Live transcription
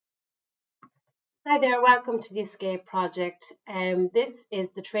Hi there, welcome to the ESCAPE project. This is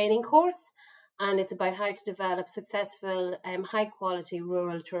the training course and it's about how to develop successful, high quality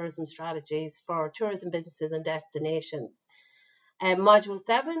rural tourism strategies for tourism businesses and destinations. Module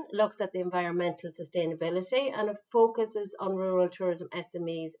 7 looks at the environmental sustainability and it focuses on rural tourism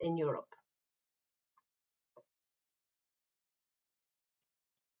SMEs in Europe.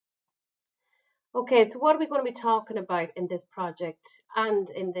 Okay, so what are we going to be talking about in this project and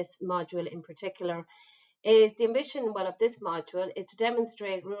in this module in particular? Is the ambition, well, of this module is to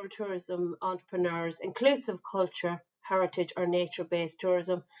demonstrate rural tourism entrepreneurs inclusive culture, heritage or nature-based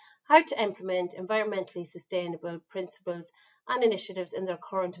tourism, how to implement environmentally sustainable principles and initiatives in their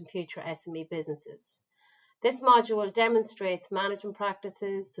current and future SME businesses. This module demonstrates management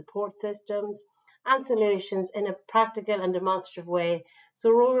practices, support systems and solutions in a practical and demonstrative way so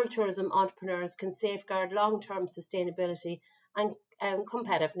rural tourism entrepreneurs can safeguard long-term sustainability and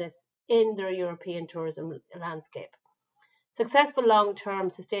competitiveness in their European tourism landscape. Successful long-term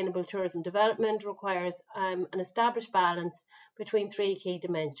sustainable tourism development requires an established balance between three key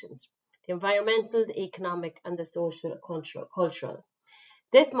dimensions: the environmental, the economic and the social cultural.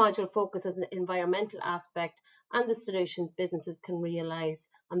 This module focuses on the environmental aspect and the solutions businesses can realise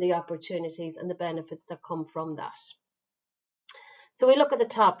and the opportunities and the benefits that come from that. So we look at the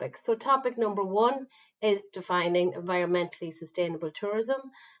topics. So topic number 1 is defining environmentally sustainable tourism.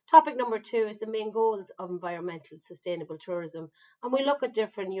 Topic number 2 is the main goals of environmental sustainable tourism. And we look at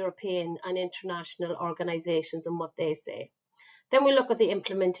different European and international organisations and what they say. Then we look at the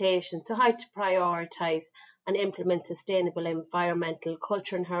implementation, so how to prioritise and implement sustainable environmental,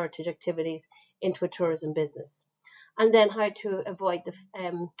 culture and heritage activities into a tourism business. And then how to avoid the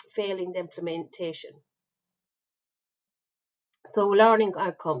failing the implementation. So learning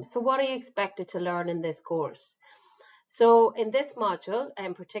outcomes. So what are you expected to learn in this course? So in this module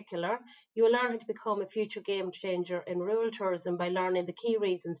in particular, you will learn how to become a future game changer in rural tourism by learning the key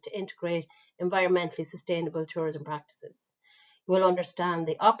reasons to integrate environmentally sustainable tourism practices. You will understand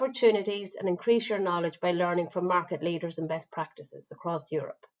the opportunities and increase your knowledge by learning from market leaders and best practices across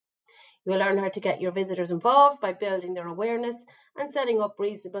Europe. You will learn how to get your visitors involved by building their awareness and setting up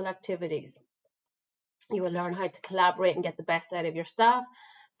reasonable activities. You will learn how to collaborate and get the best out of your staff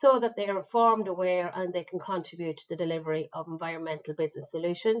so that they are informed, aware, and they can contribute to the delivery of environmental business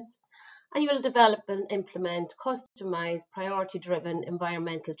solutions. And you will develop and implement customized, priority-driven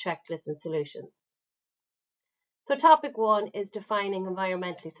environmental checklists and solutions. So topic 1 is defining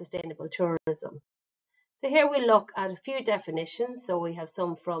environmentally sustainable tourism. So here we look at a few definitions. So we have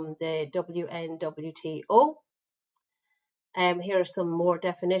some from the WNWTO. Here are some more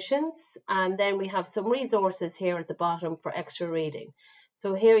definitions, and then we have some resources here at the bottom for extra reading.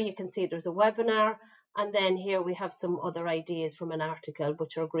 So here you can see there's a webinar, and then here we have some other ideas from an article,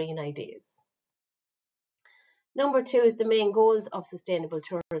 which are green ideas. Number 2 is the main goals of sustainable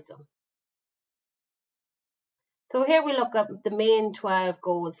tourism. So here we look at the main 12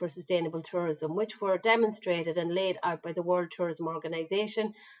 goals for sustainable tourism, which were demonstrated and laid out by the World Tourism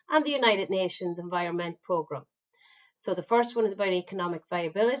Organization and the United Nations Environment Programme. So the first one is about economic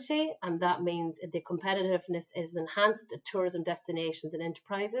viability, and that means the competitiveness is enhanced at tourism destinations and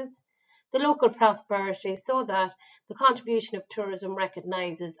enterprises. The local prosperity, so that the contribution of tourism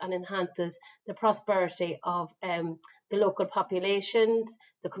recognises and enhances the prosperity of the local populations,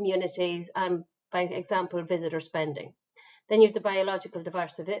 the communities, and by example, visitor spending. Then you have the biological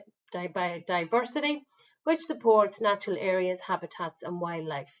diversity, which supports natural areas, habitats, and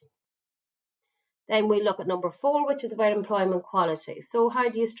wildlife. Then we look at number 4, which is about employment quality. So how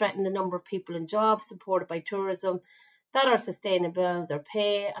do you strengthen the number of people in jobs supported by tourism that are sustainable, their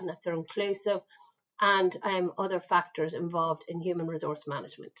pay, and that they're inclusive, and other factors involved in human resource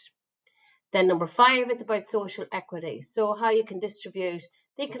management. Then number 5 is about social equity. So how you can distribute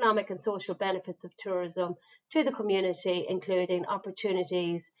the economic and social benefits of tourism to the community, including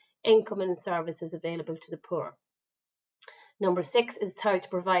opportunities, income and services available to the poor. Number 6 is how to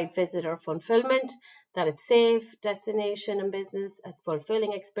provide visitor fulfillment, that it's safe, destination and business, a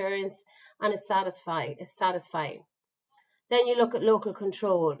fulfilling experience, and is satisfying. Then you look at local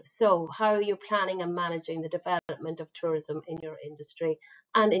control. So how are you planning and managing the development of tourism in your industry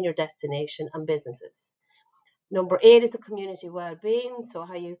and in your destination and businesses? Number 8 is the community well-being. So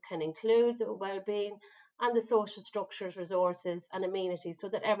how you can include the well-being and the social structures, resources and amenities so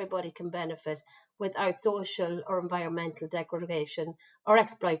that everybody can benefit without social or environmental degradation or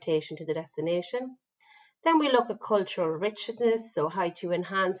exploitation to the destination. Then we look at cultural richness. So how to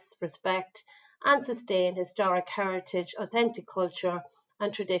enhance, respect and sustain historic heritage, authentic culture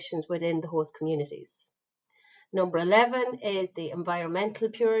and traditions within the host communities. Number 11 is the environmental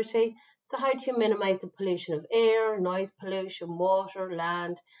purity. So how do you minimize the pollution of air, noise pollution, water,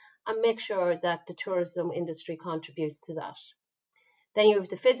 land, and make sure that the tourism industry contributes to that? Then you have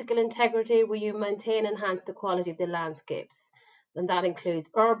the physical integrity, where you maintain and enhance the quality of the landscapes. And that includes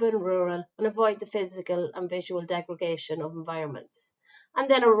urban, rural, and avoid the physical and visual degradation of environments. And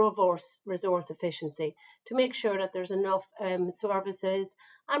then a resource efficiency, to make sure that there's enough services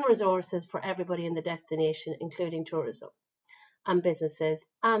and resources for everybody in the destination, including tourism and businesses,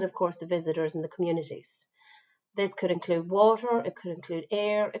 and of course the visitors and the communities. This could include water, it could include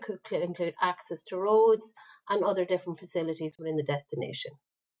air, it could include access to roads and other different facilities within the destination.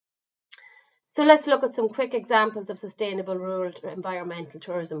 So let's look at some quick examples of sustainable rural environmental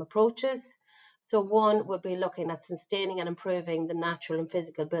tourism approaches. So one would be looking at sustaining and improving the natural and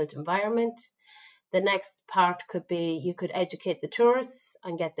physical built environment. The next part could be you could educate the tourists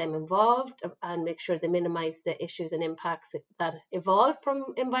and get them involved and make sure they minimize the issues and impacts that evolve from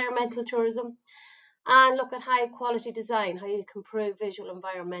environmental tourism. And look at high quality design, how you can improve visual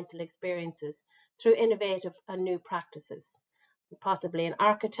environmental experiences through innovative and new practices, possibly in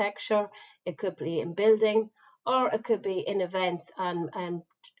architecture, it could be in building, or it could be in events and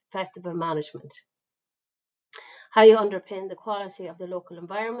festival management. How you underpin the quality of the local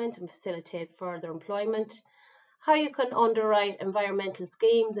environment and facilitate further employment. How you can underwrite environmental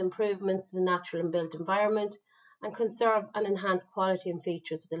schemes, improvements to the natural and built environment, and conserve and enhance quality and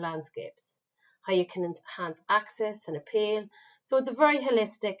features of the landscapes. How you can enhance access and appeal. So it's a very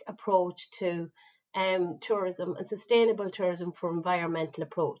holistic approach to tourism and sustainable tourism for environmental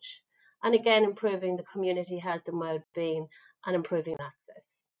approach. And again, improving the community health and well-being and improving access.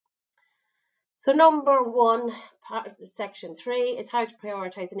 So number one, section 3 is how to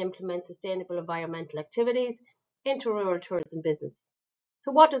prioritise and implement sustainable environmental activities into rural tourism business.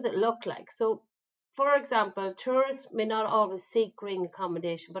 So what does it look like? So for example, tourists may not always seek green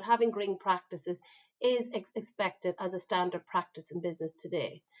accommodation, but having green practices is expected as a standard practice in business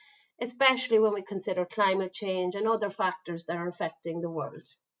today, especially when we consider climate change and other factors that are affecting the world.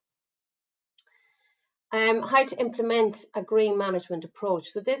 How to implement a green management approach.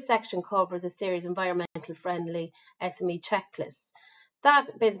 So this section covers a series of environmental friendly SME checklists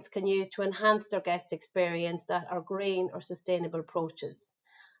that business can use to enhance their guest experience that are green or sustainable approaches.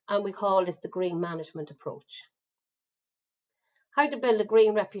 And we call this the green management approach. How to build a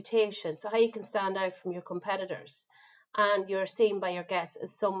green reputation. So how you can stand out from your competitors and you're seen by your guests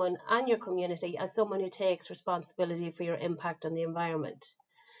as someone and your community as someone who takes responsibility for your impact on the environment.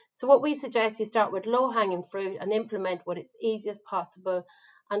 So what we suggest, you start with low-hanging fruit and implement what is easiest possible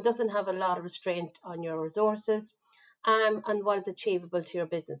and doesn't have a lot of restraint on your resources and what is achievable to your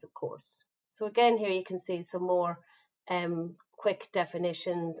business, of course. So again, here you can see some more quick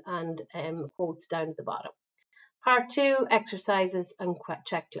definitions and quotes down at the bottom. Part 2, exercises and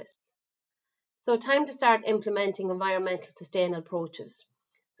checklists. So time to start implementing environmental sustainable approaches.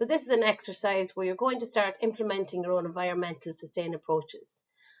 So this is an exercise where you're going to start implementing your own environmental sustainable approaches.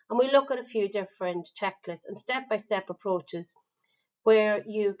 And we look at a few different checklists and step-by-step approaches where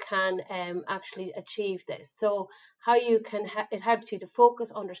you can actually achieve this. So how you can, it helps you to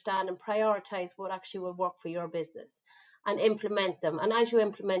focus, understand and prioritize what actually will work for your business and implement them. And as you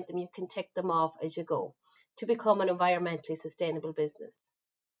implement them, you can tick them off as you go to become an environmentally sustainable business.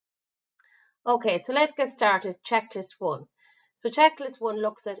 Okay, so let's get started. Checklist 1. So checklist 1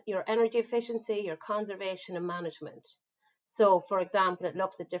 looks at your energy efficiency, your conservation and management. So for example, it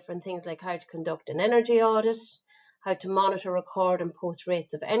looks at different things like how to conduct an energy audit, how to monitor, record and post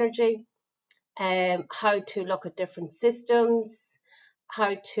rates of energy, how to look at different systems,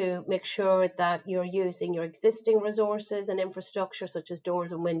 how to make sure that you're using your existing resources and infrastructure such as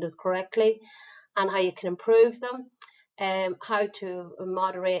doors and windows correctly, and how you can improve them, how to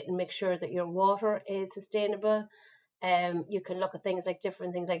moderate and make sure that your water is sustainable. You can look at things like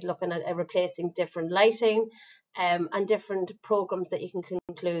different things like looking at replacing different lighting and different programs that you can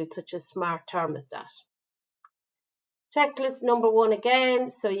include such as smart thermostat. Checklist number 1 again,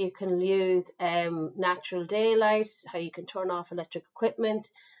 so you can use natural daylight, how you can turn off electric equipment.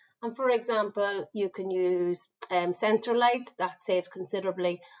 And for example, you can use sensor lights that saves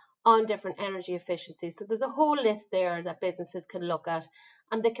considerably on different energy efficiencies. So there's a whole list there that businesses can look at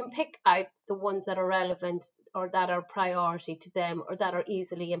and they can pick out the ones that are relevant or that are priority to them or that are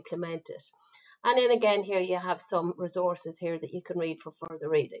easily implemented. And then again, here you have some resources here that you can read for further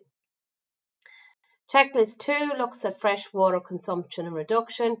reading. Checklist 2 looks at fresh water consumption and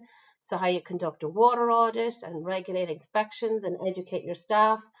reduction. So how you conduct a water audit and regulate inspections and educate your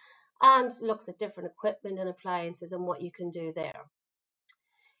staff, and looks at different equipment and appliances and what you can do there.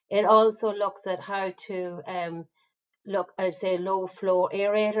 It also looks at how to look, I'd say low flow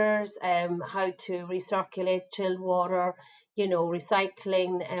aerators, how to recirculate chilled water,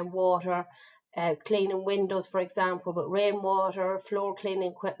 recycling water, cleaning windows, for example, with rainwater, floor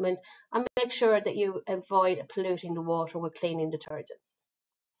cleaning equipment, and make sure that you avoid polluting the water with cleaning detergents.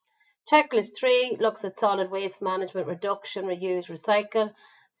 Checklist 3 looks at solid waste management, reduction, reuse, recycle.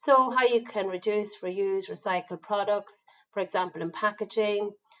 So how you can reduce, reuse, recycle products, for example, in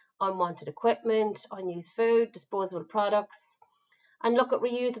packaging, unwanted equipment, unused food, disposable products, and look at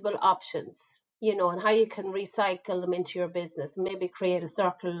reusable options, and how you can recycle them into your business, maybe create a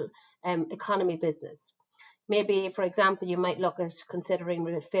circular economy business. Maybe, for example, you might look at considering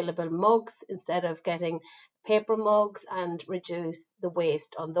refillable mugs instead of getting paper mugs and reduce the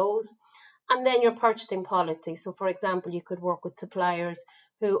waste on those. And then your purchasing policy. So, for example, you could work with suppliers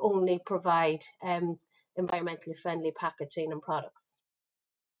who only provide environmentally friendly packaging and products.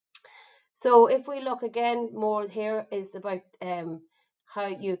 So if we look again, more here is about how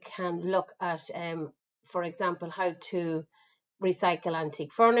you can look at, for example, how to recycle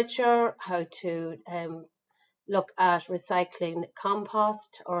antique furniture, how to look at recycling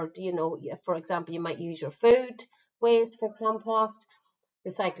compost, or for example, you might use your food waste for compost,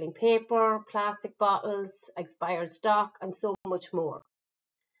 recycling paper, plastic bottles, expired stock, and so much more.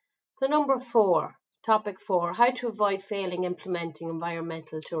 So number 4, topic 4, how to avoid failing implementing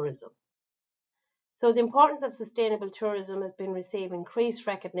environmental tourism. So the importance of sustainable tourism has been receiving increased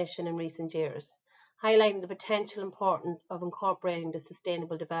recognition in recent years, highlighting the potential importance of incorporating the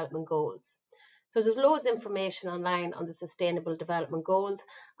Sustainable Development Goals. So there's loads of information online on the Sustainable Development Goals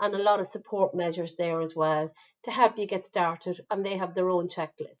and a lot of support measures there as well to help you get started, and they have their own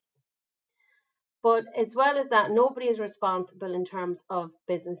checklists. But as well as that, nobody is responsible in terms of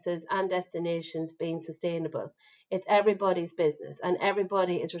businesses and destinations being sustainable. It's everybody's business and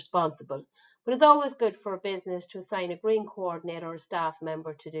everybody is responsible. But it's always good for a business to assign a green coordinator or a staff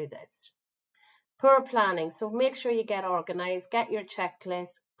member to do this. Poor planning. So make sure you get organized, get your checklist,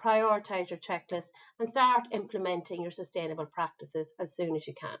 prioritize your checklist, and start implementing your sustainable practices as soon as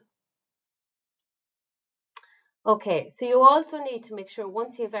you can. Okay, so you also need to make sure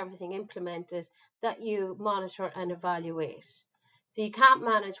once you have everything implemented that you monitor and evaluate. So you can't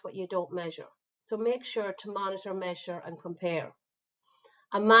manage what you don't measure. So make sure to monitor, measure, and compare.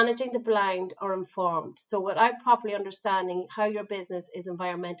 And managing the blind or informed. So without properly understanding how your business is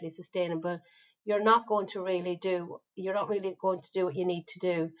environmentally sustainable, you're not going to you're not really going to do what you need to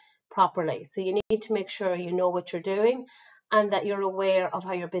do properly. So you need to make sure you know what you're doing and that you're aware of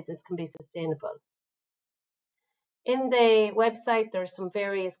how your business can be sustainable. In the website, there's some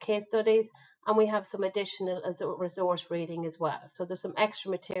various case studies, and we have some additional resource reading as well. So there's some extra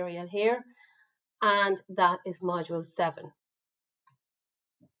material here, and that is module 7.